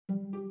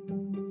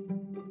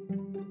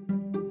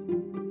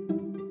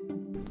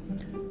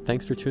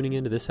Thanks for tuning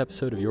in to this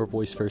episode of Your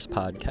Voice First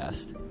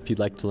podcast. If you'd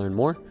like to learn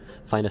more,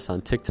 find us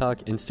on TikTok,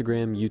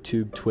 Instagram,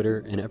 YouTube,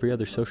 Twitter, and every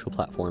other social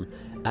platform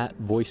at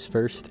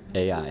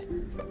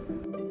VoiceFirstAI.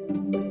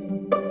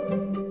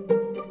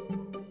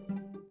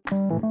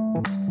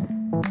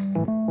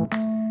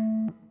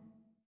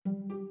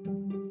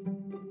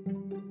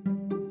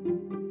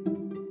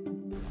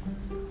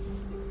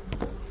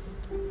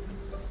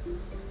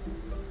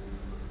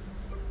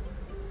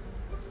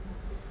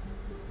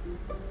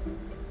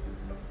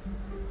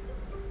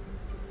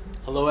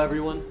 Hello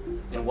everyone,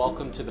 and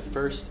welcome to the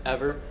first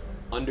ever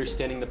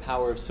Understanding the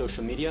Power of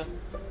Social Media.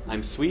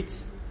 I'm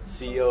Sweets,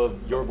 CEO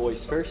of Your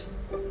Voice First,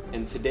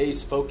 and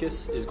today's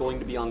focus is going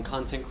to be on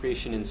content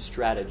creation and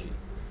strategy.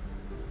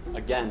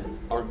 Again,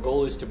 our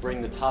goal is to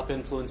bring the top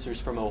influencers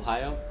from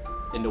Ohio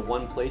into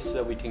one place so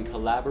that we can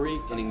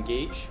collaborate and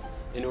engage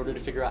in order to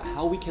figure out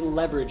how we can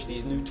leverage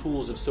these new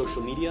tools of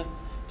social media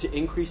to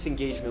increase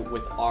engagement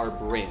with our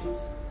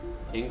brands.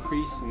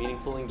 Increase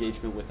meaningful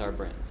engagement with our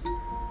brands.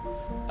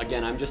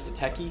 Again, I'm just a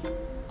techie.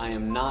 I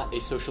am not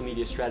a social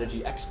media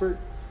strategy expert,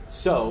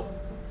 so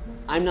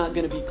I'm not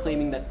going to be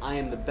claiming that I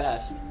am the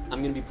best.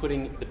 I'm going to be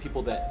putting the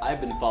people that I've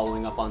been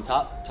following up on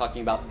top,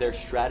 talking about their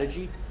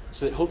strategy,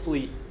 so that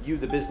hopefully you,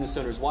 the business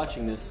owners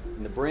watching this,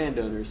 and the brand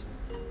owners,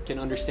 can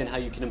understand how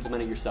you can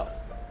implement it yourself.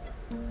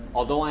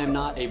 Although I am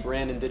not a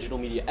brand and digital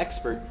media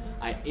expert,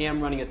 I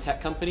am running a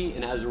tech company,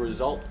 and as a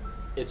result,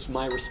 it's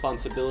my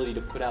responsibility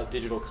to put out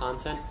digital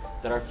content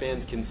that our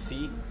fans can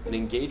see and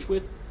engage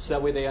with, so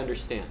that way they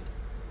understand.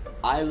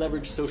 I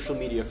leverage social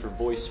media for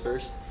Voice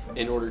First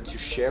in order to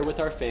share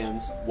with our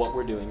fans what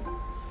we're doing,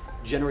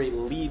 generate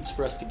leads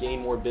for us to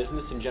gain more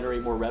business and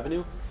generate more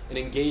revenue, and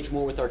engage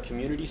more with our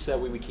community so that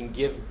way we can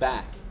give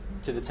back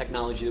to the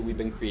technology that we've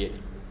been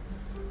creating.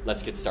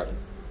 Let's get started.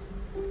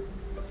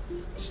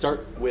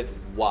 Start with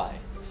why.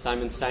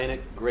 Simon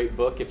Sinek, great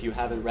book. If you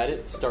haven't read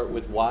it, start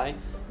with why.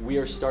 We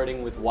are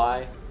starting with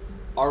why.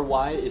 Our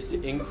why is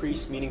to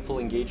increase meaningful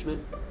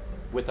engagement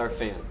with our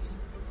fans.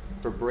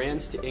 For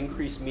brands to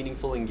increase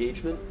meaningful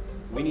engagement,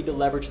 we need to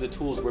leverage the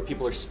tools where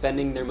people are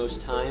spending their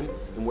most time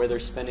and where they're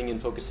spending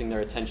and focusing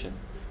their attention,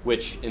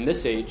 which in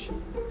this age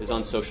is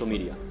on social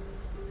media.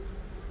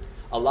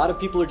 A lot of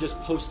people are just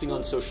posting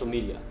on social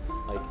media.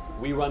 Like,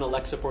 we run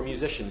Alexa for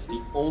Musicians,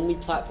 the only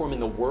platform in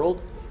the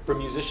world for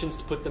musicians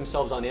to put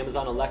themselves on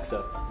Amazon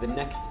Alexa, the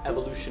next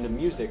evolution of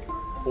music,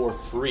 for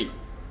free.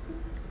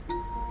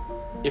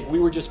 If we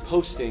were just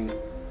posting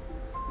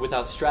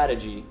without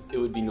strategy, it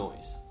would be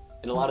noise.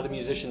 And a lot of the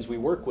musicians we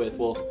work with,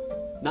 well,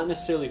 not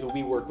necessarily who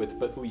we work with,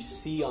 but who we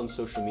see on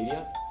social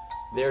media,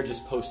 they're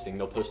just posting.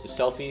 They'll post a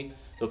selfie,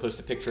 they'll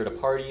post a picture at a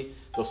party,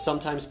 they'll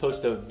sometimes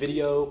post a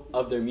video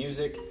of their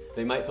music,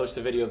 they might post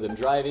a video of them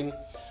driving,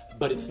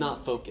 but it's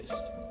not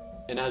focused.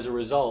 And as a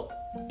result,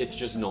 it's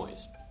just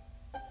noise.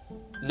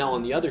 Now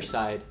on the other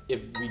side,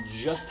 if we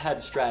just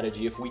had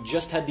strategy, if we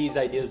just had these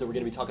ideas that we're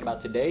going to be talking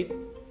about today,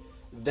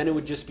 then it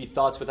would just be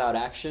thoughts without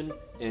action,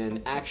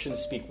 and actions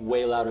speak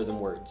way louder than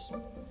words.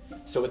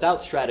 So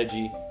without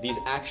strategy, these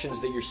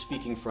actions that you're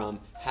speaking from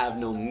have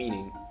no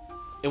meaning.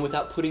 And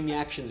without putting the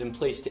actions in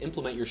place to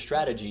implement your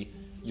strategy,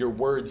 your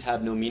words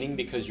have no meaning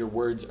because your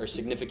words are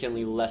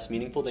significantly less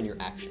meaningful than your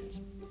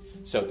actions.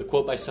 So the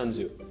quote by Sun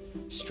Tzu,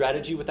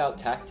 "Strategy without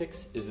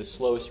tactics is the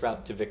slowest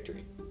route to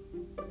victory."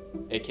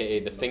 AKA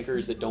the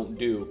thinkers that don't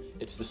do,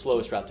 it's the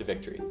slowest route to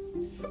victory.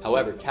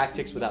 However,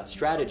 tactics without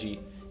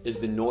strategy is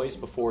the noise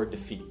before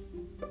defeat.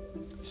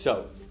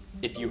 So,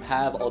 if you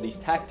have all these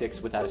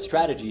tactics without a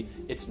strategy,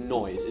 it's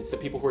noise. It's the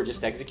people who are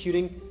just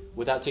executing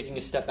without taking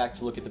a step back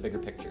to look at the bigger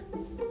picture.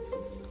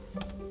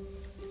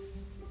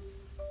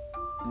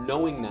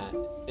 Knowing that,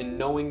 and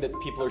knowing that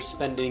people are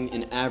spending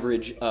an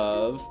average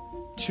of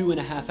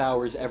 2.5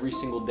 hours every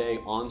single day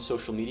on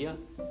social media,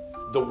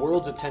 the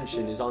world's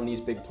attention is on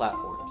these big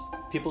platforms.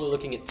 People are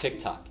looking at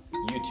TikTok,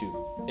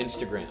 YouTube,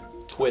 Instagram,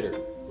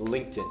 Twitter,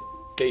 LinkedIn,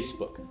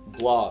 Facebook,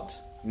 blogs,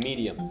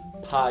 Medium,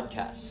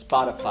 podcasts,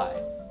 Spotify,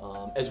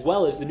 as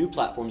well as the new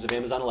platforms of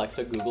Amazon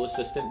Alexa, Google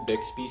Assistant,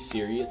 Bixby,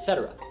 Siri,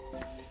 etc.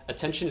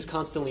 Attention is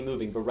constantly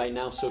moving, but right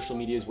now social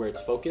media is where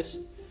it's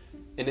focused.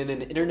 And in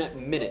an internet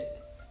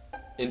minute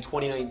in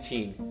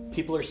 2019,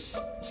 people are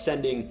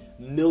sending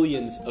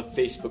millions of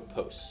Facebook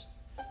posts.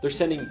 They're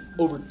sending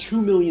over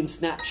 2 million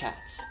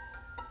Snapchats.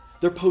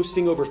 They're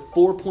posting over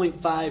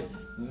 4.5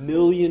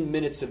 million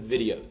minutes of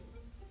video.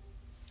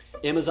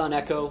 Amazon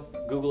Echo,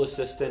 Google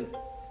Assistant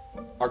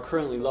are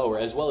currently lower,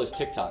 as well as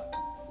TikTok.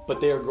 But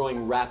they are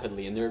growing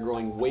rapidly, and they're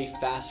growing way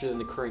faster than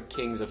the current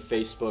kings of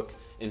Facebook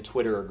and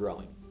Twitter are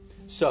growing.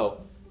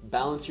 So,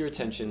 balance your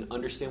attention,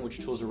 understand which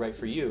tools are right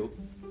for you.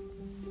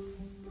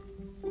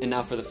 And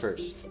now for the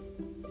first.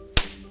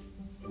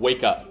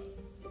 Wake up.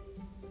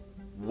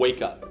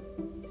 Wake up.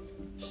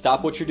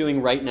 Stop what you're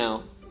doing right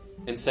now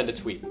and send a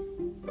tweet.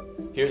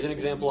 Here's an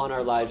example on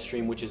our live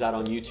stream, which is out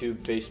on YouTube,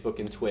 Facebook,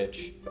 and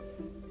Twitch.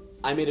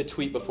 I made a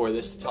tweet before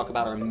this to talk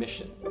about our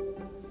mission.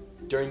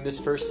 During this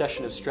first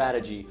session of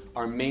strategy,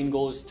 our main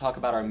goal is to talk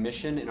about our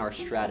mission and our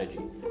strategy.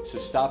 So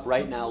stop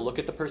right now, look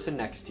at the person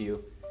next to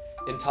you,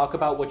 and talk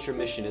about what your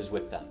mission is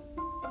with them.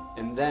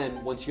 And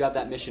then, once you have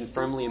that mission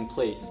firmly in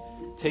place,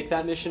 take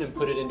that mission and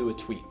put it into a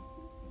tweet.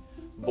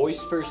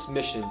 Voice First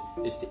mission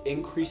is to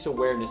increase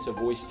awareness of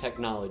voice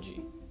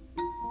technology.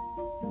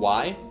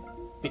 Why?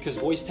 Because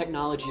voice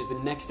technology is the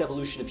next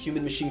evolution of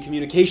human-machine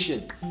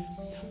communication.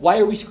 Why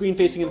are we screen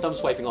facing and thumb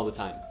swiping all the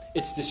time?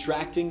 It's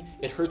distracting,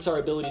 it hurts our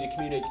ability to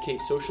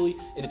communicate socially,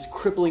 and it's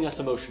crippling us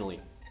emotionally.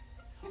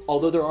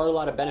 Although there are a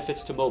lot of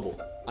benefits to mobile,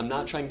 I'm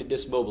not trying to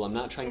diss mobile, I'm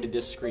not trying to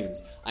diss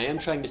screens. I am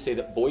trying to say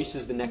that voice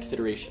is the next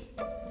iteration.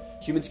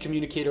 Humans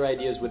communicate our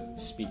ideas with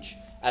speech.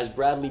 As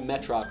Bradley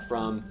Metrock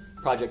from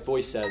Project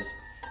Voice says,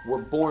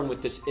 we're born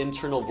with this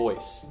internal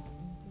voice.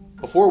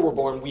 Before we're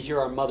born, we hear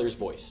our mother's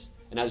voice.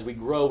 And as we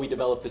grow, we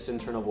develop this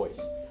internal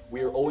voice.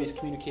 We are always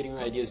communicating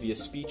our ideas via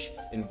speech,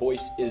 and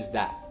voice is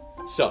that.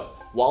 So,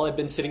 while I've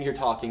been sitting here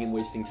talking and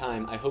wasting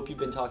time, I hope you've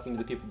been talking to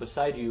the people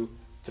beside you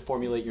to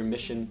formulate your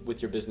mission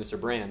with your business or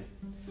brand.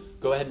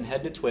 Go ahead and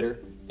head to Twitter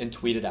and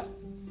tweet it out.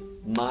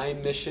 My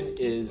mission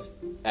is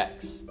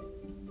X.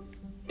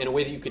 And a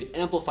way that you could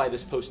amplify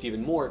this post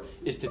even more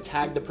is to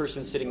tag the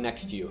person sitting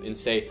next to you and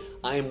say,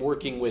 I am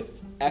working with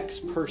X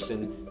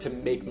person to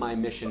make my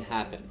mission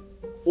happen.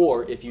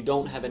 Or if you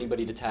don't have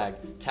anybody to tag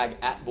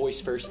at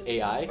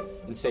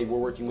VoiceFirstAI and say we're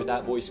working with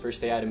at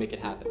VoiceFirstAI to make it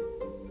happen.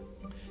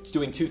 It's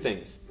doing two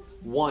things.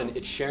 One,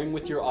 it's sharing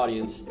with your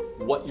audience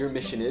what your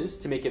mission is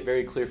to make it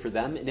very clear for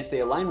them, and if they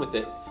align with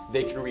it,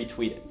 they can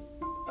retweet it.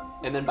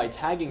 And then by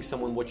tagging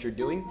someone, what you're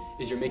doing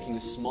is you're making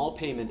a small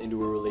payment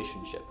into a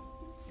relationship.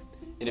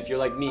 And if you're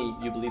like me,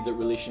 you believe that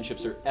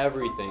relationships are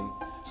everything,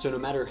 so no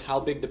matter how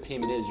big the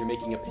payment is, you're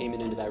making a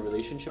payment into that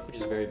relationship, which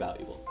is very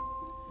valuable.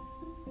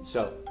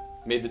 So,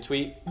 made the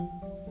tweet?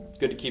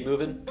 Good to keep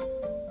moving?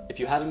 If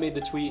you haven't made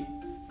the tweet,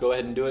 go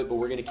ahead and do it, but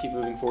we're going to keep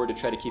moving forward to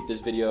try to keep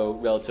this video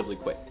relatively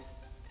quick.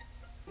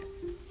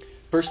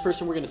 First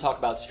person we're going to talk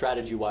about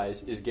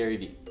strategy-wise is Gary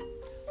Vee.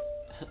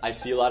 I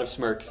see a lot of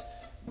smirks.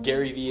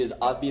 Gary Vee is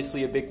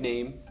obviously a big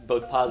name,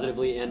 both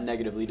positively and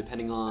negatively,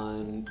 depending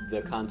on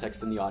the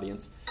context and the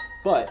audience.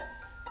 But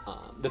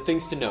the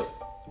things to note,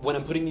 when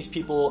I'm putting these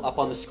people up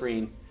on the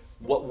screen,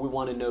 what we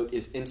want to note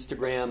is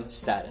Instagram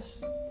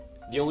status.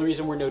 The only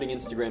reason we're noting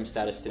Instagram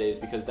status today is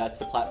because that's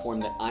the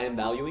platform that I am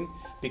valuing,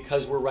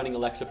 because we're running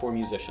Alexa for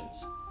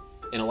musicians.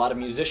 And a lot of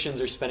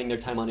musicians are spending their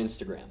time on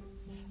Instagram.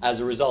 As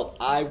a result,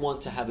 I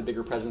want to have a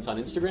bigger presence on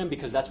Instagram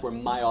because that's where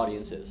my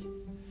audience is.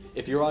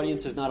 If your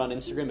audience is not on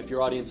Instagram, if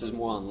your audience is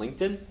more on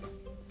LinkedIn,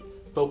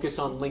 focus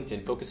on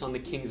LinkedIn. Focus on the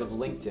kings of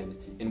LinkedIn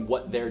and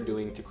what they're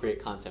doing to create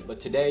content.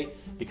 But today,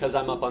 because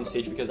I'm up on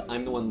stage, because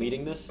I'm the one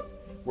leading this,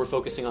 we're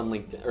focusing on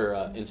LinkedIn or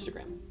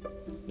Instagram.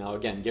 Now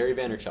again, Gary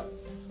Vaynerchuk.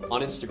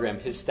 On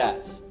Instagram, his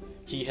stats,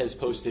 he has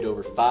posted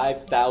over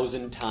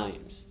 5,000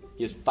 times.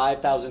 He has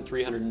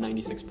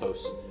 5,396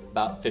 posts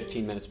about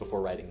 15 minutes before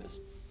writing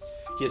this.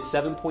 He has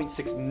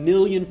 7.6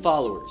 million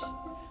followers.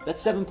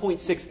 That's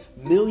 7.6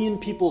 million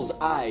people's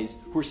eyes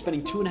who are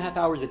spending 2.5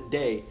 hours a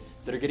day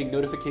that are getting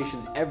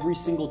notifications every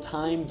single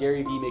time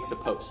Gary Vee makes a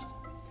post.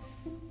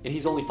 And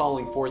he's only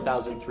following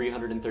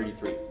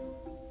 4,333.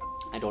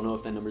 I don't know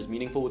if that number is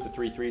meaningful with the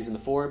 3 3s and the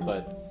 4,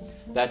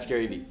 but that's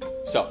Gary Vee.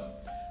 So,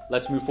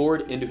 let's move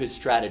forward into his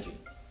strategy.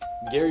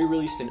 Gary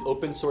released an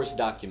open source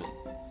document,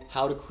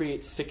 how to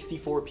create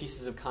 64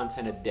 pieces of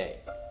content a day.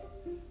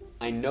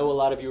 I know a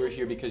lot of you are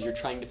here because you're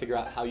trying to figure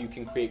out how you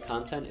can create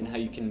content and how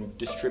you can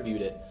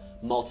distribute it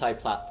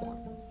multi-platform.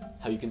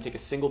 How you can take a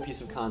single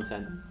piece of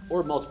content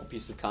or multiple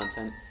pieces of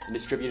content and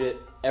distribute it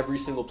every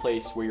single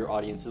place where your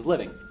audience is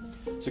living.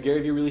 So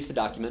Gary Vee released a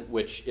document,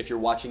 which if you're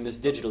watching this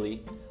digitally,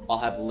 I'll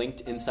have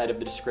linked inside of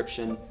the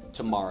description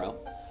tomorrow.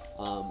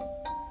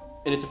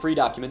 And it's a free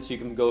document, so you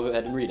can go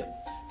ahead and read it.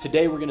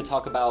 Today we're going to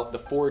talk about the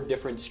 4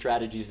 different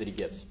strategies that he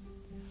gives.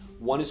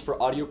 One is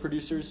for audio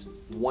producers,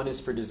 one is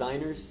for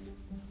designers,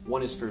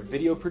 one is for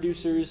video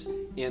producers,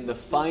 and the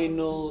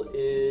final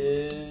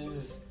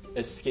is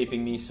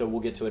escaping me, so we'll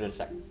get to it in a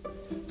second.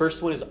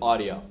 First one is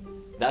audio.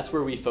 That's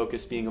where we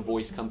focus, being a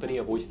voice company,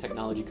 a voice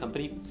technology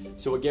company.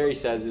 So what Gary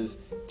says is,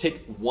 take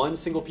one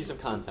single piece of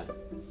content,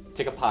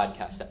 take a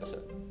podcast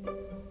episode,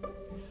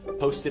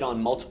 post it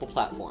on multiple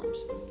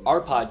platforms. Our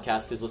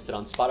podcast is listed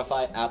on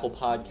Spotify, Apple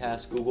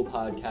Podcasts, Google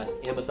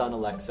Podcasts, Amazon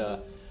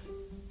Alexa,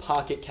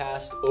 Pocket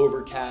Cast,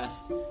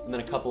 Overcast, and then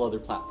a couple other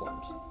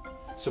platforms.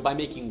 So by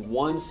making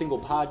one single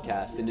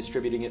podcast and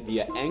distributing it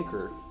via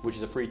Anchor, which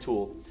is a free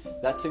tool,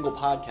 that single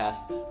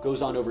podcast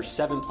goes on over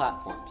 7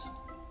 platforms.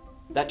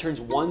 That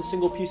turns one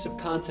single piece of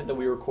content that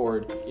we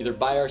record, either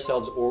by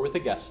ourselves or with a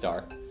guest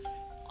star,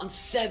 on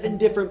 7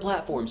 different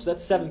platforms. So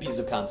that's 7 pieces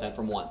of content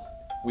from one.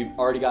 We've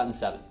already gotten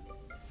 7.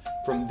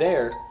 From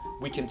there,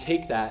 we can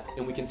take that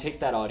and we can take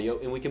that audio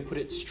and we can put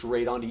it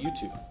straight onto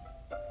YouTube.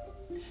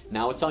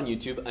 Now it's on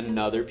YouTube,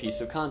 another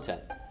piece of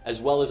content. As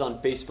well as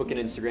on Facebook and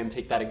Instagram,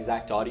 take that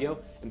exact audio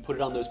and put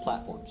it on those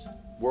platforms.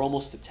 We're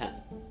almost at 10.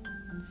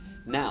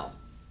 Now,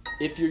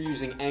 if you're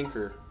using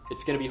Anchor,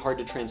 it's going to be hard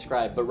to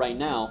transcribe, but right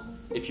now,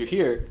 if you're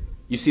here,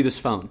 you see this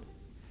phone.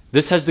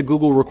 This has the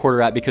Google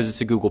Recorder app because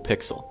it's a Google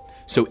Pixel.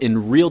 So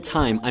in real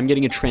time, I'm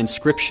getting a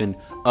transcription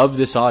of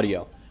this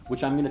audio,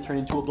 which I'm going to turn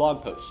into a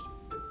blog post.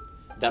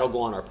 That'll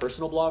go on our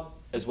personal blog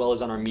as well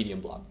as on our Medium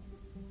blog.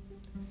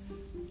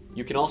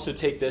 You can also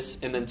take this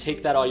and then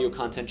take that audio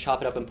content, chop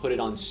it up, and put it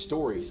on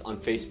stories on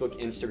Facebook,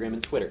 Instagram,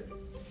 and Twitter.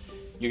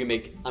 You can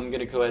make, I'm going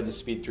to go ahead and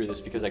speed through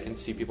this because I can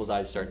see people's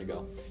eyes starting to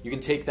go. You can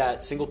take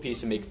that single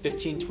piece and make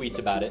 15 tweets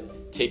about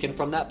it, taken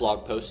from that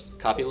blog post,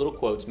 copy little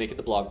quotes, make it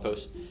the blog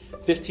post,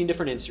 15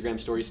 different Instagram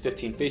stories,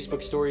 15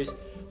 Facebook stories,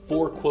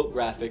 4 quote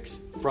graphics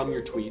from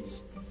your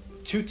tweets,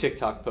 2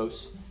 TikTok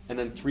posts, and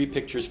then 3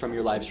 pictures from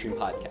your live stream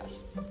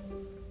podcast.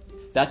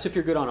 That's if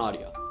you're good on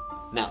audio.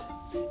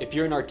 Now, if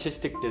you're an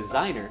artistic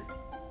designer,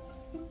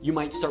 you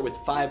might start with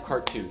 5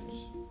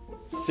 cartoons.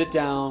 Sit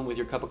down with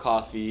your cup of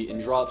coffee and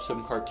draw up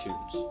some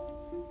cartoons.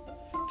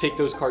 Take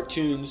those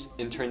cartoons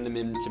and turn them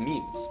into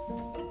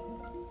memes.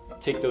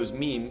 Take those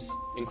memes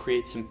and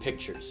create some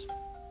pictures.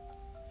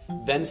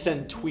 Then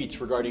send tweets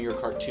regarding your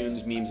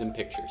cartoons, memes, and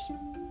pictures.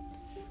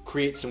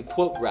 Create some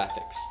quote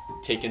graphics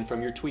taken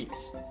from your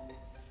tweets.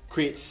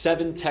 Create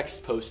 7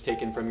 text posts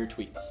taken from your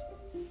tweets.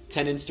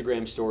 10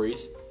 Instagram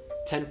stories,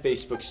 10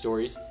 Facebook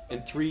stories,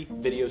 and 3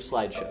 video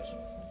slideshows.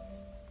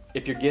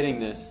 If you're getting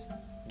this,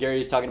 Gary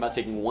is talking about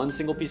taking one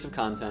single piece of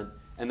content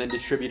and then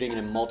distributing it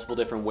in multiple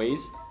different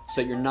ways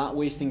so that you're not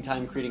wasting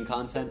time creating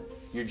content,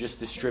 you're just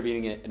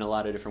distributing it in a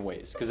lot of different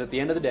ways. Because at the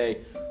end of the day,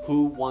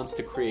 who wants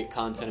to create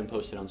content and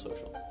post it on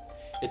social?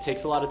 It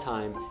takes a lot of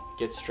time, it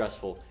gets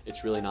stressful,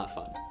 it's really not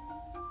fun.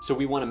 So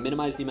we want to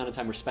minimize the amount of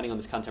time we're spending on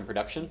this content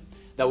production.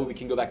 That way we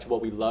can go back to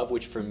what we love,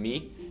 which for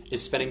me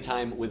is spending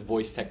time with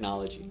voice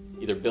technology,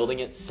 either building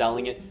it,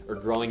 selling it, or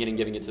growing it and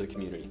giving it to the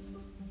community.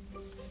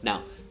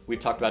 Now, we've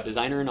talked about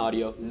designer and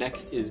audio.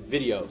 Next is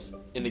videos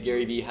in the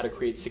Gary Vee How to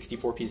Create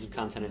 64 Pieces of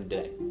Content in a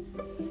Day.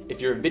 If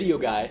you're a video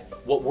guy,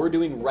 what we're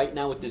doing right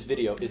now with this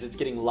video is it's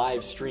getting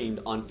live streamed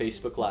on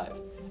Facebook Live.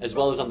 As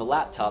well as on the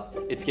laptop,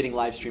 it's getting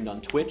live streamed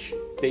on Twitch,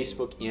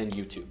 Facebook, and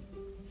YouTube.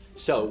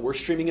 So we're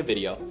streaming a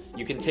video.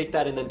 You can take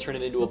that and then turn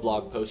it into a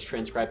blog post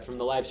transcribed from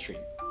the live stream.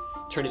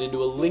 Turn it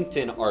into a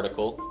LinkedIn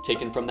article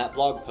taken from that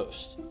blog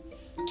post.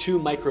 2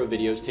 micro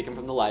videos taken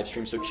from the live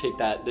stream, so take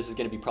that, this is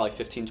going to be probably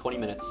 15-20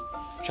 minutes.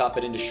 Chop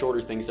it into shorter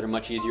things that are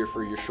much easier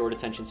for your short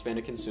attention span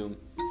to consume.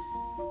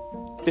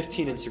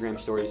 15 Instagram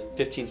stories,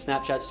 15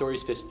 Snapchat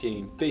stories,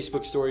 15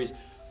 Facebook stories,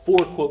 4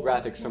 quote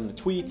graphics from the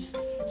tweets,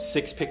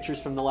 6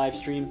 pictures from the live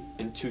stream,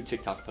 and 2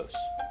 TikTok posts.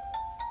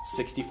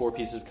 64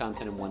 pieces of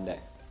content in one day.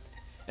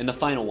 And the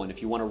final one,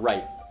 if you want to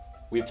write,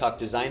 we've talked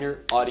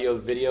designer, audio,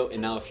 video,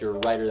 and now if you're a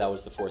writer, that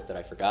was the 4th that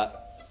I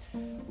forgot.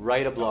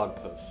 Write a blog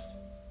post.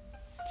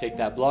 Take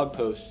that blog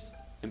post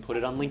and put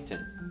it on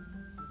LinkedIn.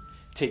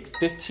 Take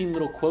 15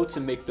 little quotes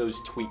and make those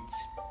tweets.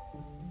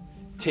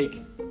 Take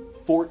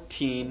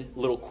 14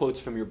 little quotes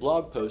from your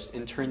blog post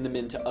and turn them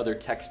into other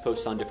text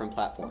posts on different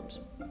platforms.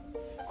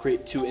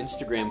 Create 2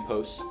 Instagram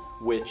posts,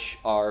 which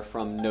are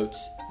from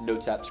Notes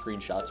app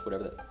screenshots,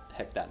 whatever the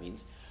heck that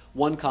means.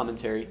 1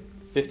 commentary,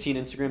 15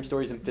 Instagram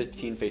stories, and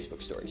 15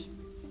 Facebook stories.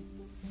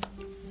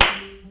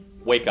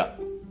 Wake up.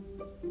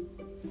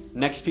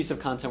 Next piece of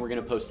content we're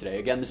going to post today.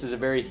 Again, this is a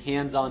very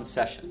hands-on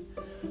session.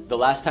 The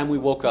last time we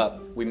woke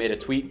up, we made a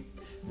tweet.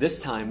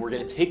 This time, we're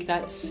going to take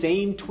that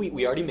same tweet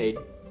we already made,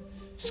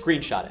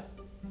 screenshot it,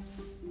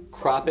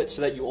 crop it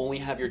so that you only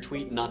have your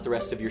tweet, not the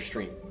rest of your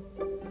stream.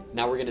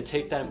 Now we're going to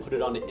take that and put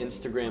it onto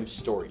Instagram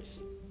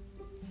stories.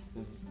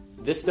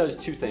 This does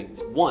 2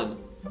 things. 1,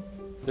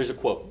 there's a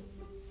quote.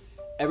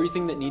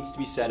 Everything that needs to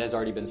be said has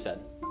already been said.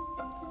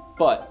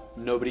 But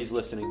nobody's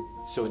listening,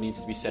 so it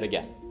needs to be said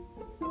again.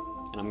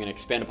 And I'm going to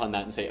expand upon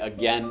that and say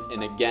again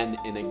and again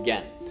and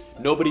again.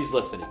 Nobody's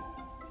listening.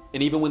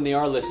 And even when they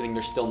are listening,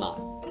 they're still not.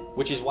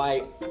 Which is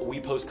why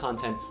we post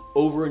content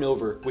over and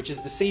over, which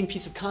is the same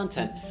piece of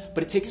content,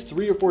 but it takes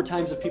 3 or 4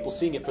 times of people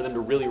seeing it for them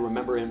to really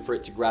remember and for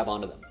it to grab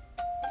onto them.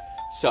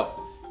 So,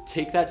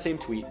 take that same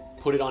tweet,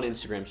 put it on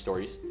Instagram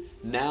stories.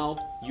 Now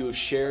you have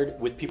shared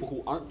with people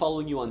who aren't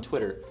following you on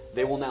Twitter.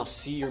 They will now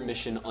see your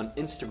mission on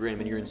Instagram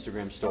and your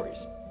Instagram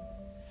stories.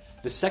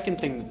 The second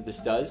thing that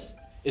this does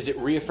is it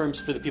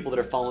reaffirms for the people that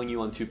are following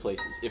you on 2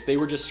 places. If they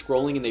were just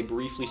scrolling and they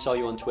briefly saw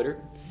you on Twitter,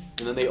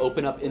 and then they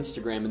open up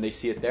Instagram and they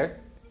see it there,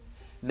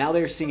 now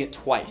they're seeing it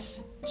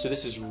twice. So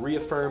this is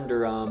reaffirmed,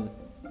 or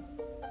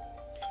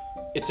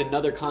it's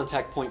another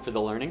contact point for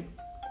the learning,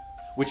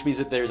 which means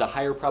that there's a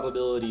higher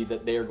probability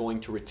that they are going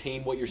to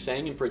retain what you're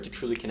saying and for it to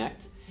truly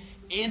connect.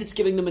 And it's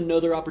giving them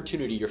another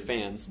opportunity, your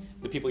fans,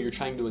 the people you're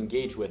trying to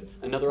engage with,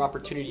 another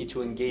opportunity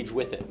to engage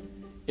with it.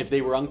 If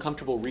they were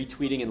uncomfortable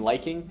retweeting and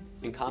liking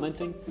and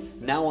commenting,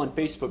 now on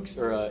Facebook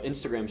or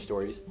Instagram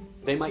stories,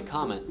 they might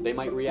comment, they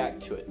might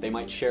react to it, they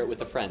might share it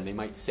with a friend, they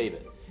might save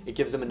it. It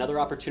gives them another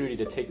opportunity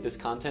to take this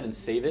content and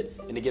save it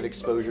and to give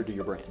exposure to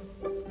your brand.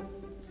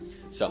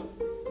 So,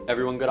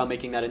 everyone good on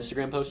making that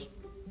Instagram post?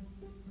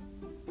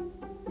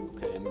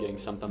 Okay, I'm getting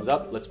some thumbs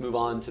up. Let's move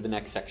on to the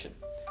next section.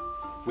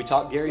 We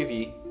talked Gary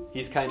Vee.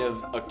 He's kind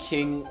of a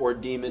king or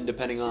demon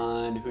depending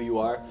on who you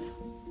are.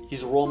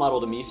 He's a role model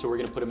to me, so we're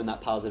going to put him in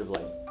that positive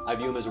light. I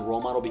view him as a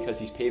role model because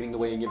he's paving the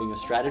way and giving us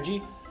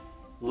strategy,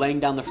 laying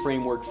down the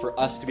framework for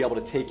us to be able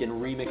to take and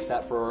remix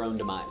that for our own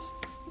demise.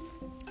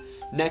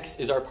 Next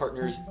is our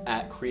partners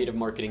at Creative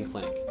Marketing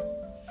Clinic.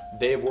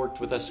 They have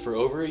worked with us for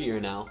over a year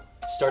now,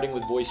 starting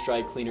with Voice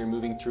Dry Cleaner,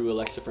 moving through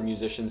Alexa for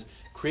Musicians.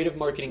 Creative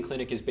Marketing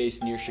Clinic is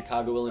based near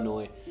Chicago,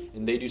 Illinois,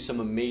 and they do some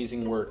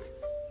amazing work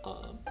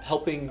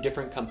helping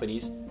different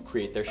companies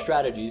create their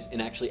strategies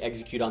and actually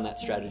execute on that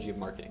strategy of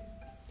marketing.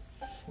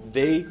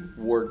 They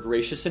were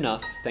gracious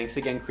enough, thanks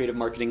again Creative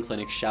Marketing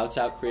Clinic, shouts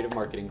out Creative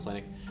Marketing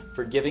Clinic,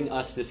 for giving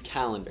us this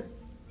calendar.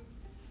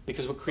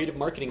 Because what Creative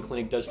Marketing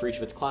Clinic does for each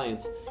of its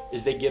clients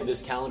is they give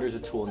this calendar as a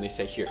tool and they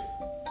say, here,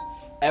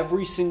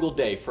 every single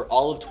day for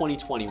all of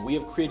 2020, we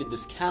have created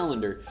this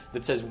calendar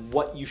that says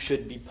what you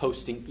should be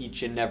posting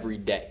each and every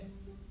day.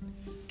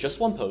 Just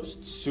one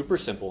post, super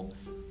simple.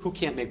 Who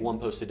can't make one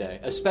post a day,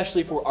 especially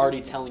if we're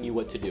already telling you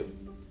what to do?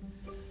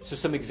 So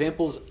some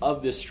examples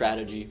of this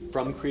strategy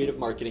from Creative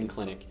Marketing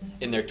Clinic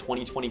in their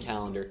 2020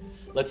 calendar.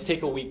 Let's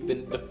take a week,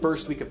 the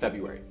first week of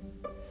February.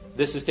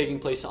 This is taking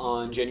place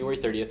on January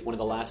 30th, one of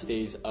the last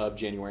days of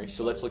January.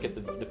 So let's look at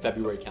the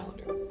February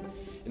calendar.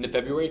 In the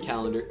February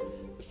calendar,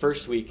 the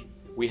first week,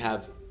 we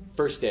have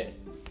first day,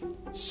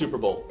 Super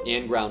Bowl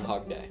and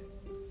Groundhog Day.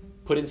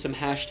 Put in some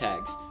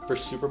hashtags for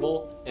Super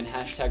Bowl and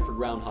hashtag for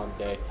Groundhog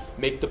Day.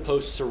 Make the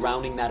post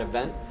surrounding that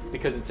event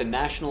because it's a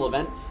national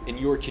event and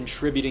you are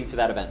contributing to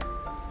that event.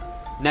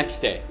 Next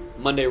day,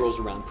 Monday rolls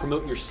around.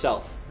 Promote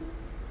yourself.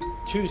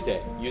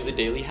 Tuesday, use a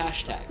daily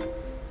hashtag.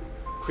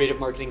 Creative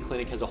Marketing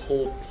Clinic has a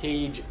whole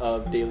page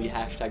of daily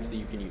hashtags that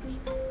you can use.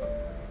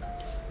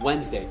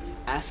 Wednesday,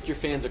 ask your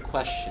fans a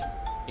question.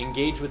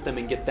 Engage with them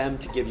and get them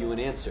to give you an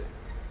answer.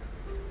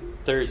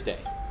 Thursday,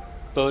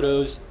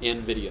 photos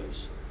and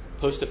videos.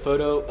 Post a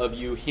photo of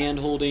you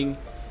hand-holding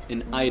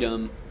an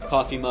item,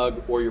 coffee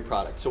mug, or your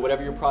product. So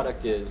whatever your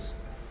product is,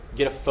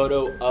 get a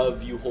photo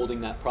of you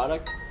holding that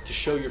product to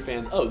show your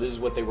fans, oh, this is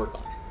what they work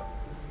on.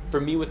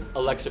 For me with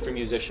Alexa for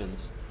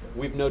Musicians,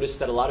 we've noticed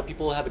that a lot of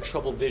people have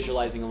trouble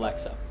visualizing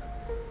Alexa.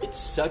 It's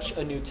such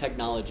a new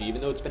technology, even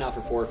though it's been out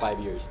for 4 or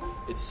 5 years.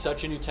 It's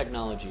such a new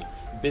technology.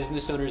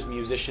 Business owners,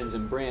 musicians,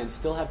 and brands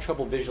still have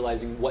trouble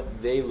visualizing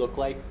what they look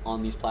like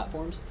on these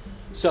platforms.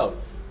 So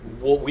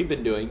what we've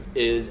been doing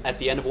is at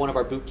the end of one of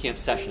our boot camp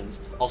sessions,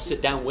 I'll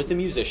sit down with a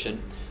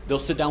musician, they'll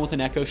sit down with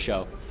an Echo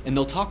Show, and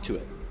they'll talk to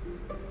it.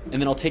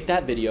 And then I'll take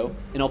that video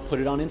and I'll put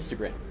it on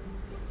Instagram.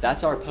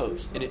 That's our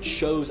post, and it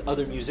shows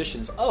other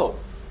musicians, oh,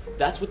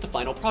 that's what the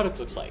final product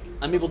looks like.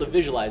 I'm able to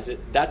visualize it.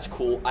 That's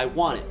cool. I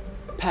want it.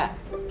 Pat,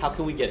 how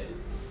can we get it?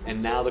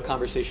 And now the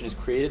conversation is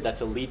created.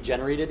 That's a lead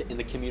generated, and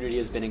the community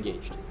has been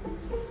engaged.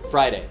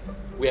 Friday,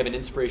 we have an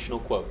inspirational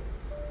quote.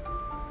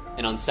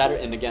 And on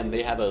Saturday, and again,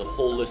 they have a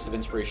whole list of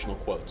inspirational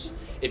quotes.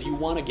 If you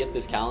want to get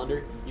this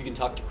calendar, you can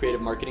talk to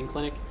Creative Marketing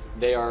Clinic.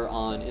 They are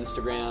on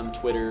Instagram,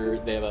 Twitter,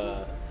 they have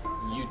a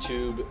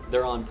YouTube.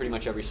 They're on pretty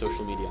much every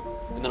social media.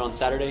 And then on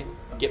Saturday,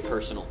 get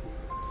personal.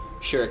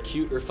 Share a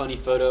cute or funny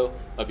photo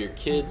of your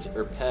kids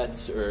or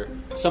pets or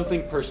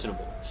something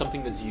personable,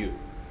 something that's you.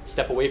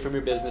 Step away from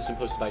your business and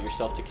post about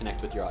yourself to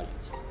connect with your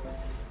audience.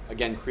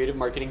 Again, Creative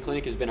Marketing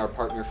Clinic has been our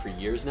partner for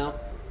years now.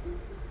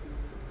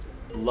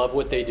 Love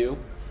what they do.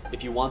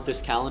 If you want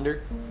this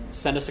calendar,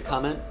 send us a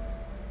comment.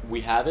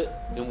 We have it,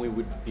 and we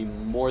would be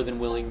more than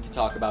willing to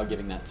talk about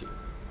giving that to you.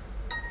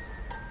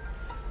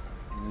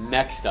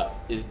 Next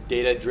up is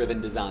Data-Driven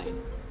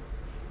Design.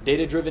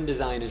 Data-Driven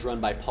Design is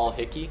run by Paul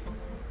Hickey,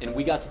 and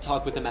we got to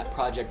talk with him at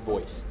Project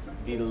Voice,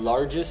 the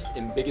largest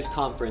and biggest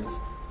conference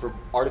for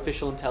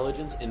artificial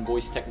intelligence and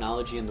voice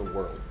technology in the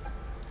world.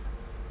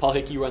 Paul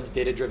Hickey runs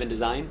Data-Driven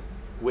Design,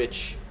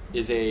 which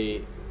is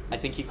I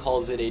think he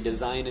calls it a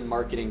design and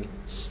marketing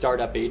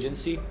startup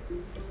agency.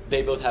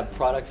 They both have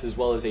products as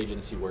well as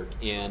agency work,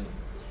 and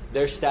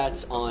their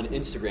stats on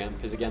Instagram,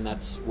 because again,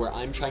 that's where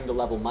I'm trying to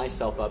level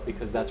myself up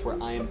because that's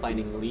where I am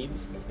finding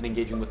leads and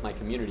engaging with my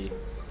community.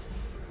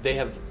 They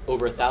have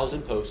over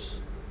 1,000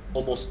 posts,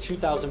 almost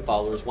 2,000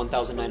 followers,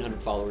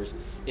 1,900 followers,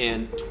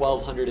 and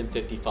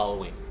 1,250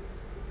 following.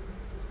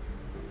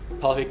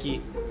 Paul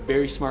Hickey,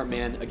 very smart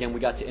man. Again, we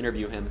got to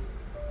interview him.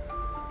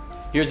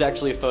 Here's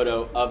actually a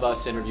photo of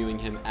us interviewing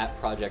him at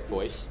Project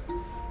Voice.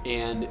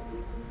 And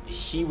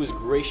he was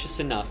gracious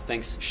enough,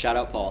 thanks, shout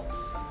out Paul,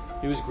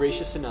 he was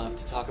gracious enough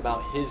to talk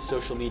about his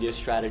social media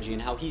strategy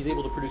and how he's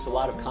able to produce a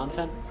lot of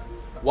content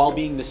while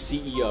being the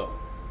CEO.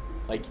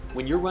 Like,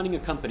 when you're running a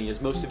company,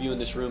 as most of you in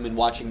this room and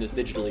watching this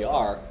digitally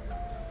are,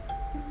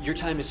 your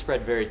time is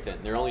spread very thin.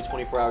 There are only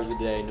 24 hours a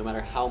day. No matter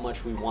how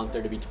much we want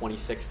there to be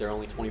 26, there are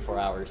only 24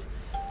 hours.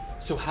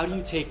 So how do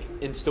you take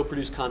and still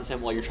produce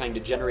content while you're trying to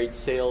generate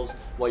sales,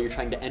 while you're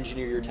trying to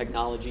engineer your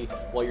technology,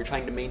 while you're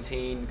trying to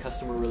maintain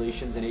customer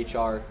relations and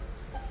HR?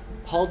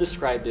 Paul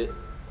described it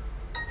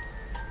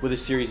with a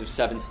series of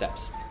 7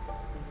 steps.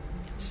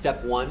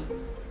 Step 1,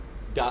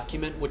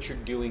 document what you're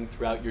doing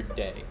throughout your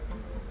day.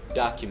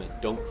 Document,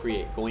 don't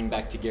create. Going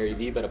back to Gary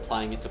Vee, but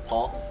applying it to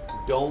Paul,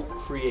 don't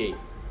create.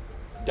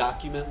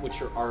 Document what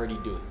you're already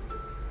doing.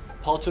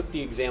 Paul took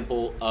the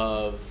example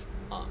of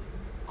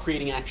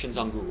creating actions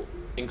on Google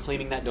and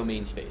claiming that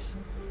domain space.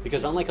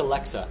 Because unlike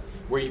Alexa,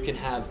 where you can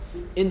have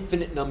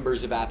infinite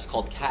numbers of apps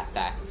called cat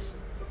facts,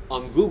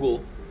 on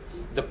Google,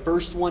 the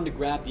first one to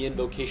grab the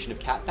invocation of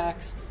cat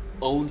facts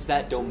owns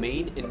that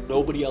domain and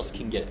nobody else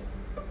can get it.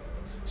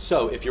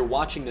 So if you're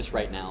watching this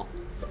right now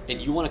and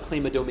you want to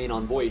claim a domain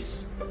on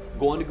voice,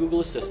 go onto Google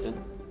Assistant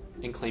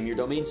and claim your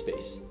domain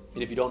space.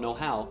 And if you don't know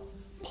how,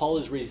 Paul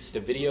has released a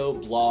video,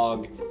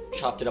 blog,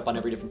 chopped it up on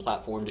every different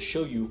platform to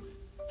show you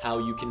how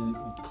you can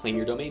claim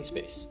your domain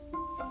space.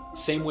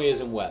 Same way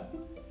as in web.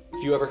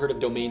 If you ever heard of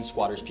domain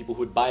squatters, people who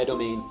would buy a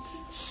domain,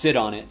 sit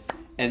on it,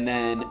 and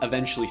then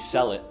eventually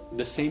sell it,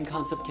 the same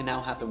concept can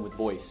now happen with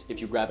voice.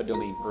 If you grab a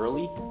domain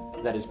early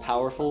that is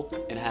powerful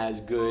and has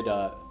good,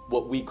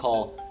 what we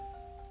call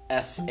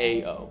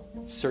SAO,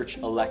 Search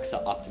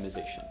Alexa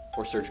Optimization,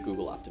 or Search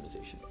Google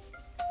Optimization.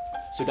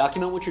 So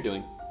document what you're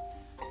doing.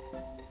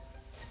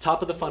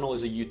 Top of the funnel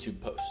is a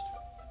YouTube post.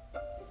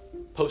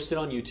 Post it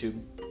on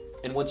YouTube,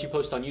 and once you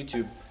post on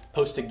YouTube,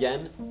 post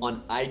again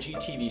on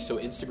IGTV, so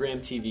Instagram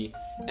TV,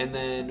 and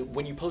then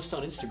when you post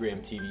on Instagram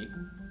TV,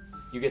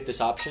 you get this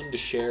option to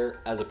share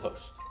as a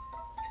post.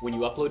 When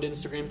you upload to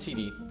Instagram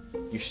TV,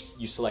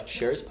 you select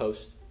share as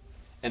post,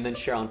 and then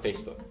share on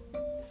Facebook.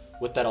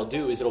 What that'll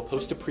do is it'll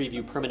post a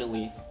preview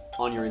permanently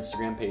on your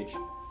Instagram page,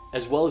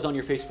 as well as on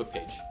your Facebook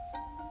page.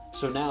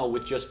 So now,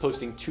 with just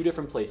posting 2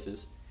 different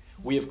places,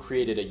 we have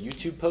created a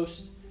YouTube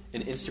post,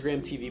 an Instagram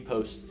TV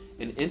post,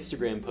 an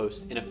Instagram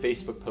post, and a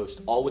Facebook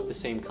post, all with the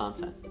same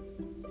content.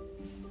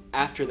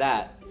 After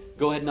that,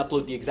 go ahead and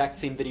upload the exact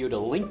same video to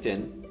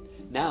LinkedIn.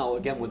 Now,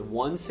 again, with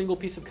one single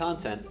piece of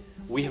content,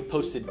 we have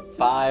posted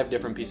 5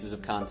 different pieces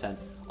of content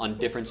on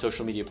different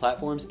social media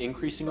platforms,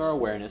 increasing our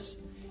awareness,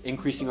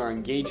 increasing our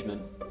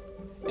engagement,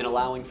 and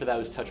allowing for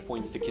those touch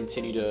points to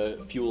continue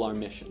to fuel our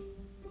mission.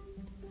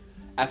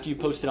 After you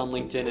post it on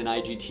LinkedIn and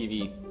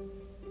IGTV,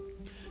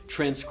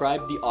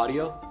 transcribe the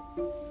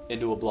audio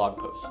into a blog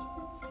post.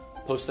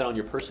 Post that on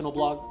your personal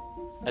blog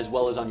as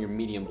well as on your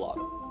Medium blog.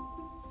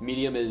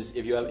 Medium is,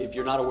 if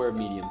you're not aware of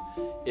Medium,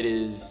 it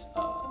is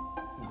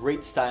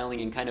great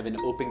styling and kind of an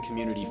open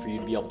community for you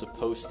to be able to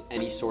post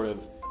any sort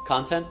of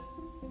content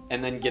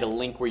and then get a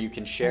link where you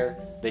can share.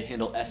 They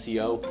handle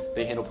SEO,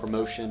 they handle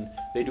promotion,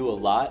 they do a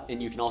lot,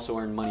 and you can also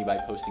earn money by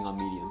posting on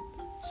Medium.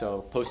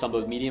 So post on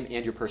both Medium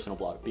and your personal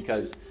blog,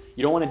 because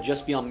you don't want to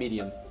just be on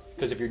Medium,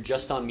 because if you're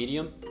just on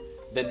Medium,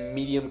 then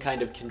Medium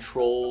kind of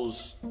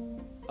controls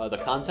the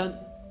content.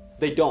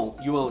 They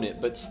don't, you own it,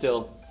 but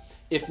still,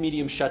 if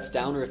Medium shuts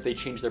down or if they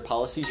change their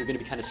policies, you're going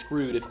to be kind of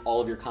screwed if all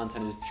of your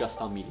content is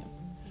just on Medium.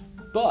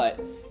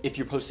 But if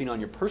you're posting on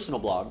your personal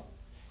blog,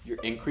 you're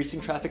increasing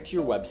traffic to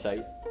your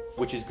website,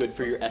 which is good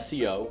for your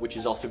SEO, which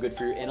is also good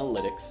for your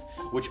analytics,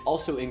 which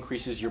also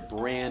increases your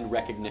brand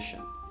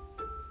recognition.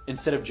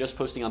 Instead of just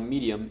posting on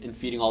Medium and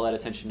feeding all that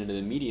attention into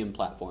the Medium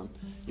platform,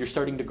 you're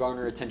starting to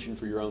garner attention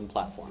for your own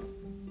platform.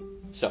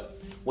 So,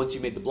 once you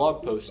made the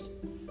blog post,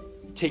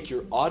 take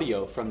your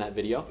audio from that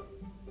video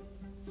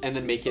and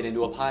then make it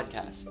into a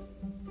podcast,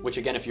 which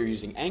again, if you're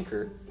using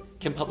Anchor,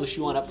 can publish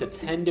you on up to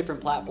 10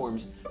 different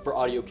platforms for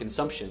audio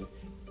consumption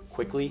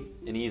quickly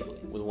and easily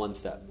with one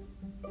step.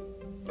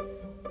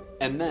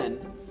 And then,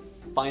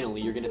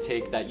 finally, you're going to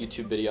take that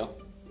YouTube video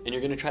and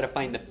you're going to try to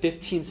find the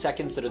 15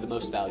 seconds that are the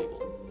most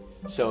valuable.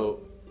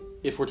 So,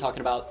 if we're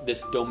talking about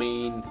this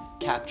domain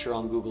capture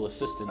on Google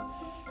Assistant,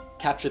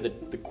 capture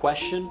the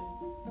question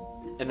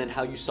and then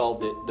how you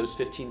solved it, those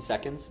 15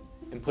 seconds,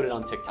 and put it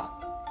on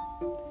TikTok.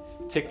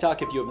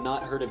 TikTok, if you have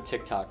not heard of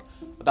TikTok,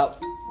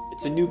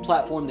 it's a new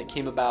platform that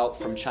came about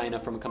from China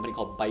from a company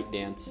called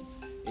ByteDance,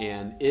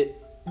 and it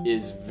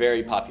is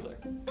very popular.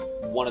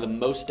 One of the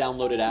most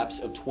downloaded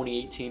apps of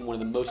 2018, one of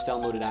the most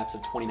downloaded apps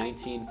of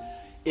 2019.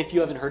 If you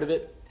haven't heard of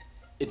it,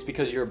 it's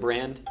because you're a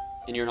brand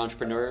and you're an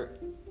entrepreneur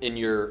and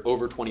you're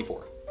over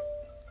 24.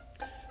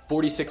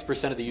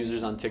 46% of the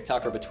users on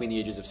TikTok are between the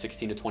ages of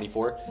 16 to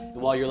 24,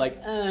 and while you're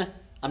like,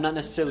 I'm not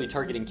necessarily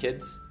targeting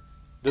kids,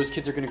 those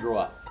kids are going to grow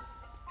up.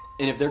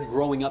 And if they're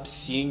growing up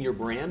seeing your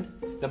brand,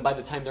 then by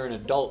the time they're an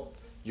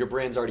adult, your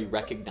brand's already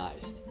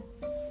recognized.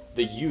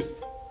 The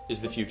youth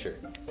is the future.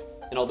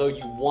 And although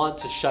you want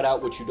to shut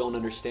out what you don't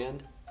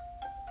understand,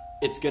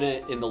 it's going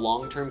to, in the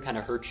long term, kind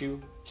of hurt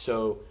you.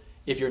 So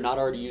if you're not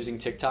already using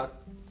TikTok,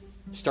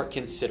 start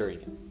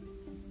considering it.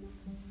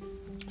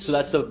 So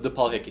that's the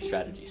Paul Hickey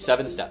strategy.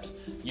 7 steps.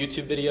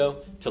 YouTube video,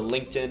 to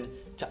LinkedIn,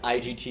 to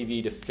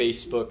IGTV, to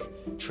Facebook,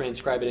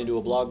 transcribe it into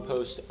a blog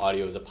post,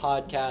 audio as a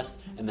podcast,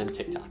 and then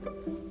TikTok.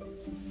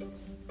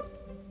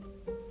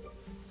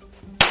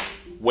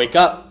 Wake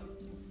up!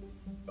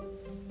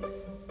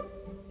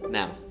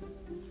 Now,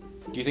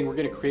 do you think we're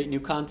going to create new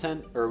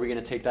content, or are we going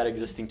to take that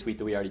existing tweet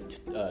that we already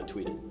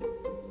tweeted?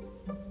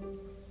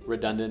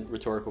 Redundant,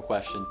 rhetorical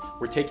question.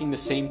 We're taking the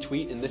same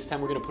tweet, and this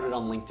time we're going to put it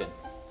on LinkedIn.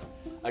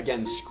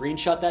 Again,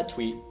 screenshot that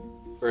tweet,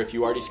 or if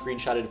you already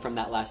screenshotted from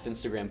that last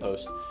Instagram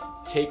post,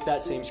 take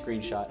that same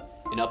screenshot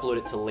and upload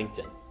it to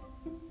LinkedIn.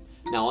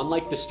 Now,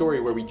 unlike the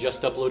story where we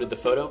just uploaded the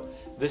photo,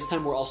 this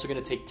time we're also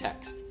going to take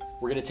text.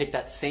 We're going to take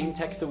that same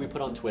text that we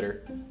put on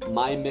Twitter,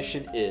 my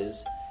mission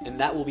is, and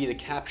that will be the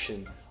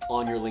caption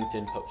on your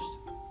LinkedIn post.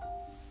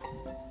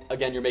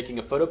 again, you're making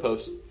a photo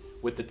post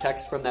with the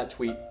text from that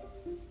tweet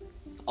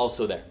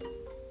also there.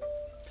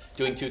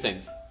 Doing two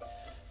things.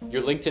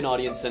 Your LinkedIn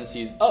audience then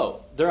sees,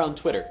 oh, they're on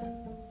Twitter.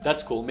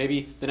 That's cool.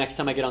 Maybe the next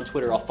time I get on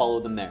Twitter, I'll follow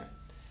them there.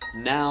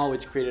 Now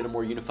it's created a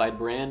more unified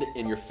brand,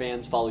 and your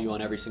fans follow you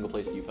on every single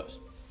place that you post.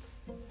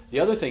 The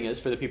other thing is,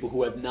 for the people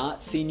who have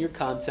not seen your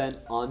content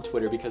on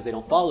Twitter because they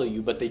don't follow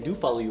you, but they do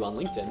follow you on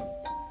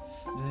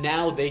LinkedIn,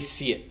 now they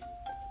see it.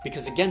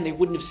 Because again, they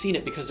wouldn't have seen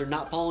it because they're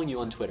not following you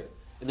on Twitter,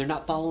 and they're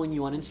not following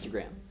you on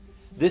Instagram.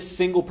 This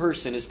single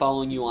person is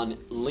following you on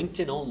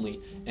LinkedIn only,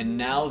 and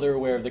now they're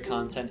aware of the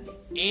content,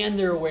 and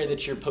they're aware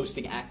that you're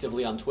posting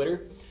actively on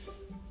Twitter.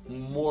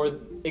 More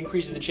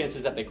increases the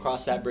chances that they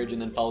cross that bridge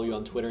and then follow you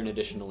on Twitter in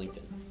addition to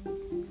LinkedIn.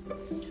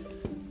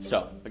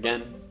 So,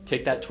 again,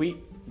 take that tweet.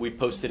 We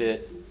posted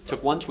it,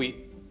 took one tweet,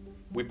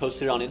 we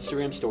posted it on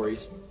Instagram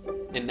stories,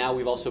 and now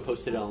we've also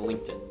posted it on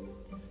LinkedIn.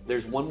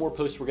 There's one more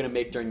post we're going to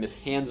make during this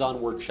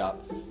hands-on workshop,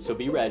 so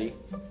be ready.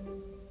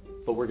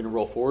 But we're going to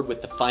roll forward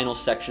with the final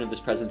section of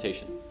this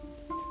presentation.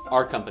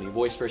 Our company,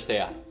 Voice First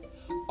AI.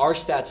 Our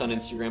stats on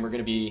Instagram are going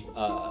to be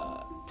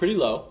pretty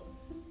low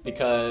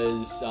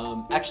because,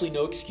 actually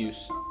no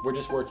excuse, we're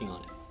just working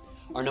on it.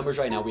 Our numbers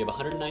right now, we have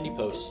 190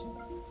 posts,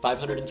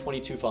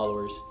 522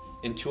 followers,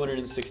 and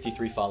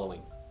 263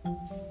 following.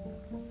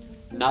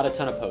 Not a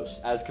ton of posts.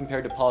 As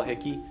compared to Paul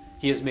Hickey,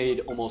 he's made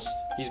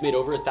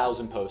over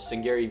 1,000 posts,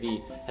 and Gary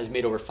Vee has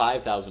made over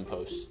 5,000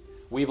 posts.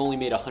 We've only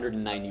made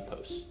 190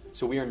 posts.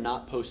 So we are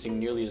not posting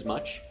nearly as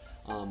much.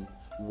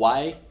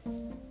 Why?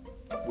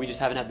 We just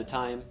haven't had the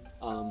time.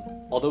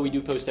 Although we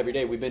do post every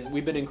day, we've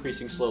been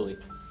increasing slowly.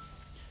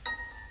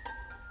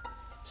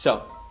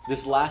 So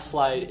this last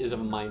slide is of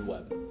a mind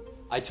web.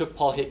 I took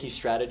Paul Hickey's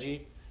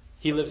strategy.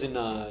 He lives in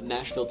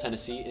Nashville,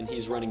 Tennessee, and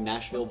he's running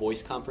Nashville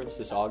Voice Conference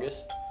this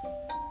August.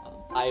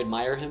 I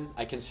admire him.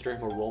 I consider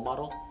him a role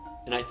model,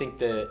 and I think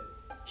that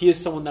he is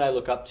someone that I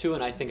look up to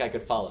and I think I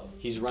could follow.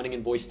 He's running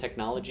in voice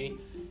technology.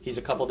 He's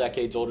a couple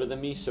decades older than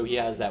me, so he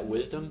has that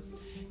wisdom.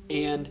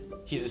 And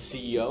he's a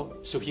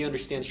CEO, so he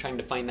understands trying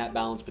to find that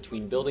balance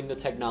between building the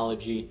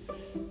technology,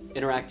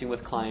 interacting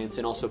with clients,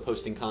 and also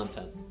posting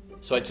content.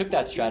 So I took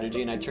that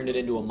strategy and I turned it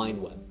into a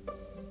mind web.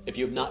 If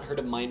you have not heard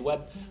of mind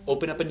web,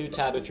 open up a new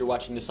tab if you're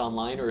watching this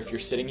online, or if you're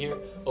sitting here,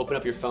 open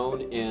up your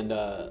phone and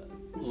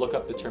look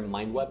up the term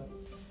mind web.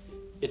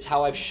 It's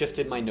how I've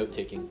shifted my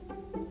note-taking.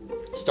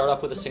 Start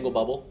off with a single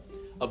bubble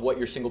of what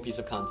your single piece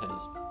of content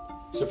is.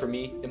 So for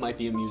me, it might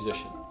be a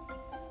musician.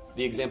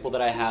 The example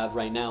that I have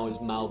right now is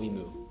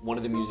Malvimu, one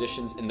of the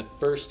musicians and the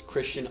first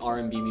Christian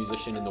R&B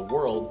musician in the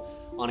world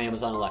on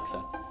Amazon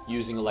Alexa,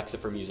 using Alexa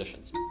for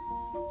Musicians.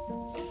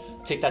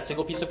 Take that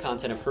single piece of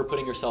content of her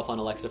putting herself on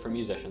Alexa for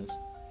Musicians,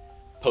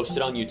 post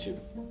it on YouTube.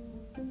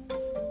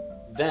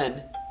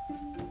 Then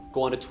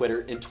go onto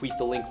Twitter and tweet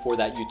the link for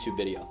that YouTube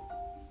video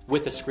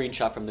with a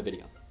screenshot from the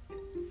video.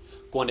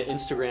 Go onto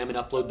Instagram and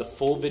upload the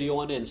full video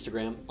onto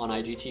Instagram on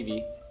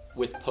IGTV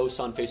with posts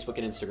on Facebook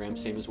and Instagram,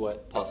 same as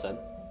what Paul said.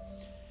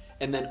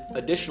 And then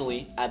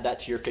additionally, add that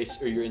to your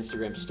your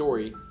Instagram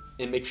story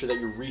and make sure that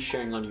you're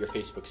resharing onto your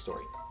Facebook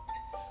story.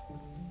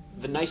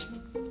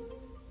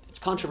 It's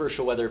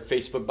controversial whether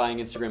Facebook buying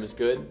Instagram is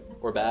good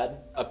or bad.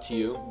 Up to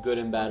you. Good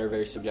and bad are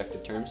very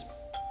subjective terms.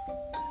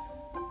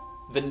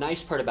 The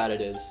nice part about it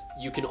is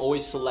you can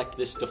always select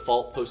this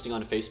default posting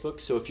on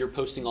Facebook. So if you're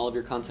posting all of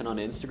your content on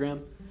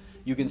Instagram,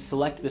 you can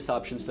select this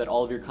option so that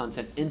all of your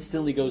content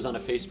instantly goes onto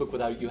Facebook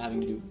without you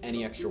having to do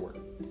any extra work.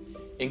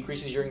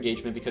 Increases your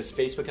engagement because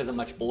Facebook has a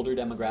much older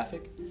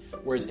demographic,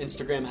 whereas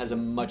Instagram has a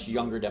much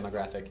younger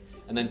demographic,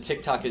 and then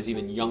TikTok is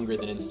even younger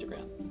than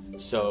Instagram.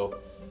 So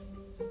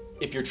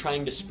if you're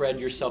trying to spread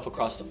yourself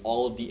across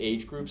all of the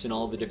age groups and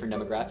all of the different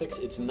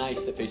demographics, it's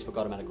nice that Facebook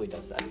automatically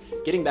does that.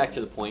 Getting back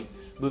to the point,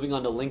 moving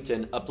on to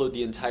LinkedIn, upload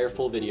the entire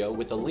full video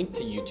with a link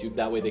to YouTube.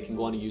 That way they can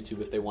go onto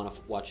YouTube if they want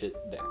to watch it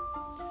there.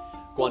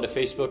 Go onto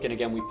Facebook, and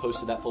again, we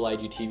posted that full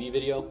IGTV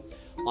video.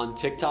 On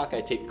TikTok,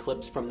 I take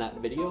clips from that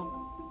video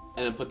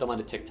and then put them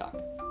onto TikTok.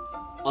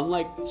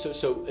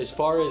 So as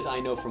far as I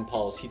know from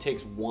Paul's, he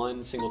takes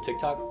one single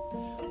TikTok.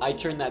 I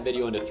turn that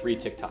video into 3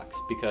 TikToks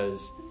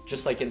because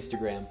just like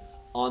Instagram,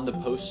 on the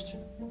post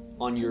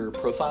on your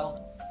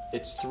profile,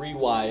 it's 3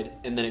 wide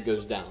and then it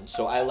goes down.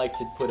 So I like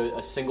to put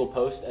a single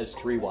post as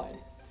 3 wide.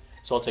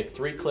 So I'll take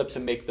 3 clips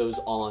and make those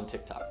all on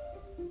TikTok.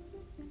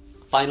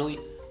 Finally,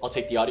 I'll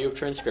take the audio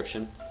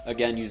transcription,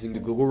 again using the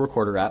Google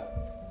Recorder app,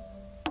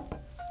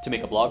 to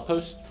make a blog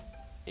post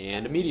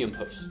and a Medium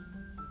post.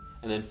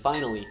 And then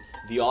finally,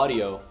 the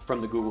audio from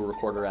the Google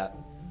Recorder app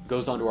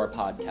goes onto our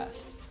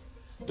podcast.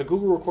 The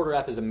Google Recorder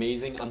app is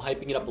amazing. I'm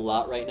hyping it up a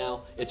lot right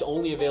now. It's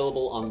only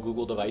available on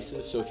Google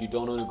devices, so if you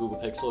don't own a Google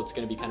Pixel, it's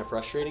going to be kind of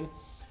frustrating.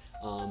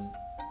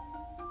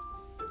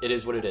 It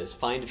is what it is.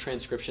 Find a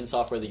transcription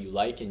software that you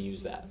like and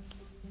use that.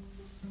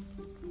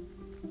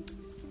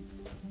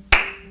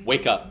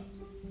 Wake up.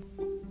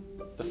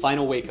 The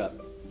final wake up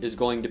is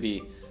going to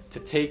be to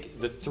take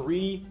the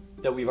 3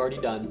 that we've already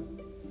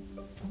done,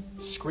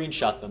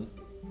 screenshot them,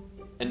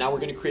 and now we're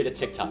going to create a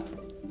TikTok.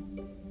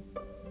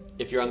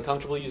 If you're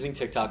uncomfortable using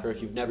TikTok, or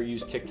if you've never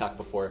used TikTok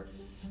before,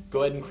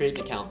 go ahead and create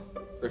an account.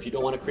 Or if you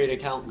don't want to create an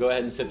account, go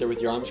ahead and sit there with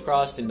your arms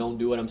crossed and don't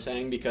do what I'm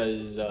saying,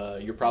 because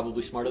you're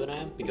probably smarter than I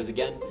am. Because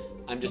again,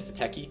 I'm just a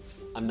techie.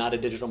 I'm not a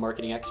digital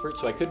marketing expert,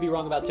 so I could be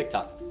wrong about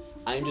TikTok.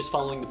 I'm just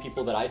following the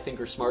people that I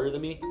think are smarter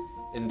than me,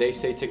 and they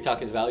say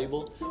TikTok is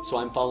valuable, so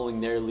I'm following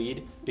their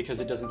lead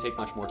because it doesn't take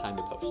much more time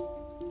to post.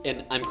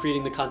 And I'm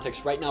creating the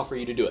context right now for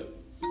you to do it.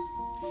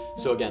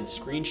 So again,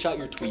 screenshot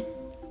your tweet,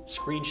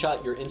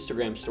 screenshot your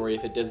Instagram story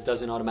if it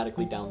doesn't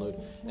automatically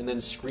download, and then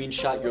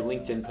screenshot your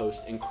LinkedIn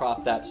post and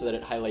crop that so that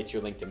it highlights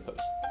your LinkedIn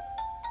post.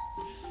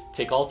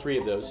 Take all three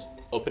of those,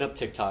 open up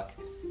TikTok,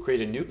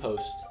 create a new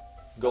post,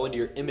 go into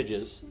your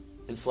images,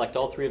 and select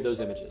all three of those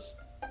images.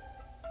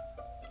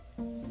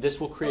 This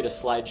will create a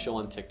slideshow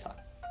on TikTok.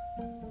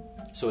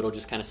 So it'll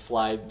just kind of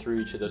slide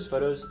through each of those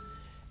photos.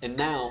 And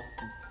now,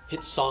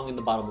 hit song in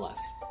the bottom left.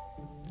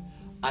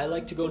 I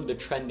like to go into the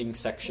trending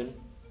section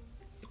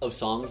of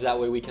songs. That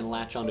way we can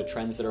latch onto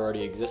trends that are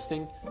already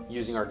existing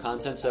using our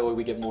content, so that way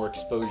we get more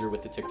exposure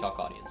with the TikTok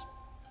audience.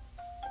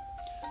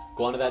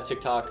 Go onto that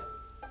TikTok,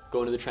 go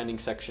into the trending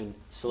section,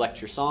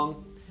 select your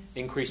song,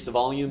 increase the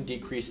volume,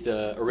 decrease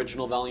the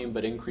original volume,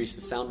 but increase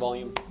the sound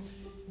volume,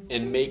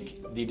 and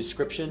make the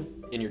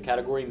description in your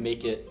category,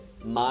 make it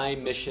 "my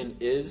mission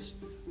is"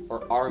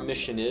 or "our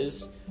mission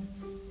is."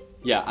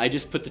 Yeah, I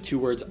just put the two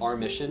words "our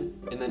mission,"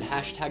 and then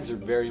hashtags are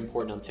very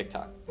important on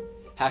TikTok.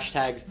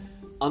 Hashtags,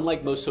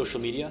 unlike most social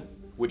media,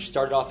 which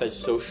started off as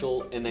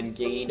social and then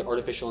gained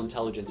artificial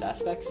intelligence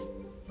aspects,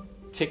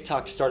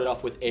 TikTok started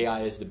off with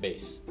AI as the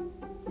base.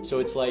 So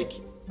it's like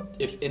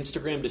if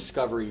Instagram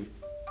discovery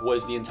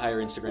was the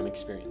entire Instagram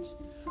experience,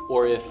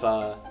 or if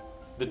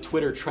the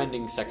Twitter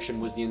trending section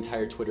was the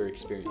entire Twitter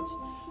experience.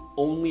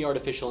 Only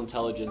artificial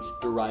intelligence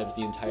derives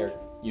the entire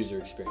user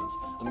experience.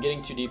 I'm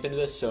getting too deep into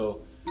this,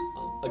 so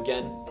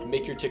again,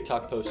 make your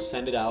TikTok post,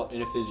 send it out,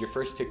 and if this is your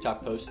first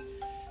TikTok post,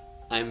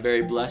 I am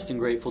very blessed and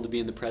grateful to be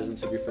in the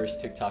presence of your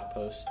first TikTok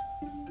post.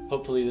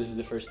 Hopefully this is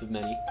the first of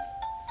many.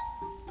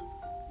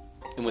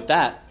 And with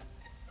that,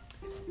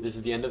 this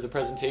is the end of the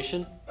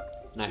presentation,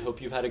 and I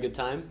hope you've had a good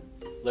time.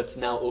 Let's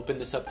now open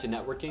this up to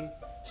networking,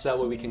 so that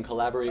way we can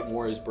collaborate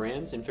more as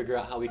brands and figure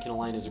out how we can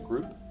align as a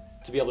group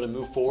to be able to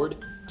move forward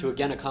to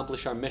again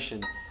accomplish our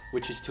mission,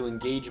 which is to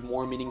engage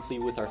more meaningfully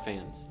with our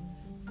fans,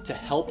 to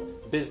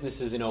help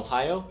businesses in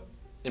Ohio,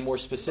 and more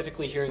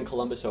specifically here in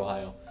Columbus,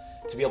 Ohio,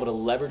 to be able to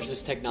leverage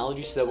this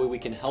technology so that way we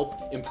can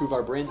help improve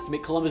our brands to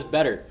make Columbus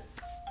better.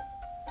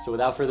 So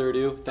without further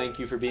ado, thank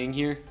you for being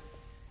here,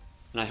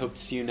 and I hope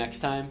to see you next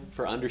time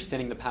for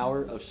understanding the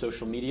power of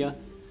social media.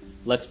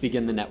 Let's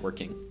begin the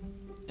networking.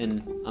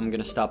 And I'm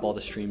going to stop all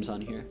the streams on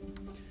here.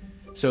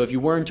 So if you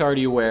weren't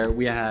already aware,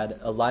 we had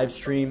a live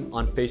stream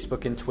on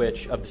Facebook and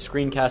Twitch of the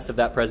screencast of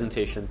that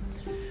presentation.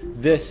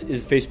 This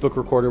is Facebook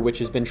Recorder, which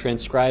has been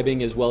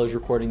transcribing as well as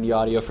recording the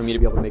audio for me to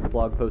be able to make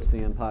blog posts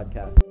and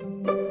podcasts.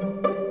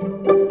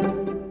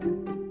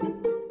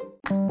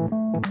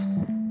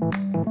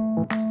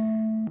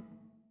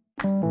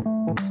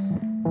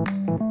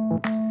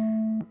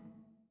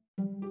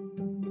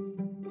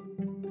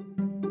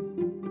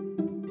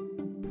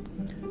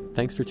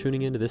 Thanks for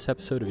tuning in to this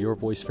episode of Your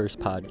Voice First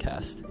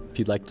podcast. If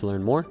you'd like to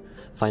learn more,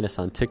 find us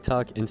on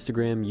TikTok,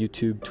 Instagram,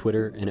 YouTube,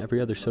 Twitter, and every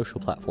other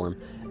social platform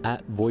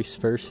at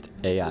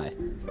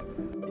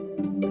VoiceFirstAI.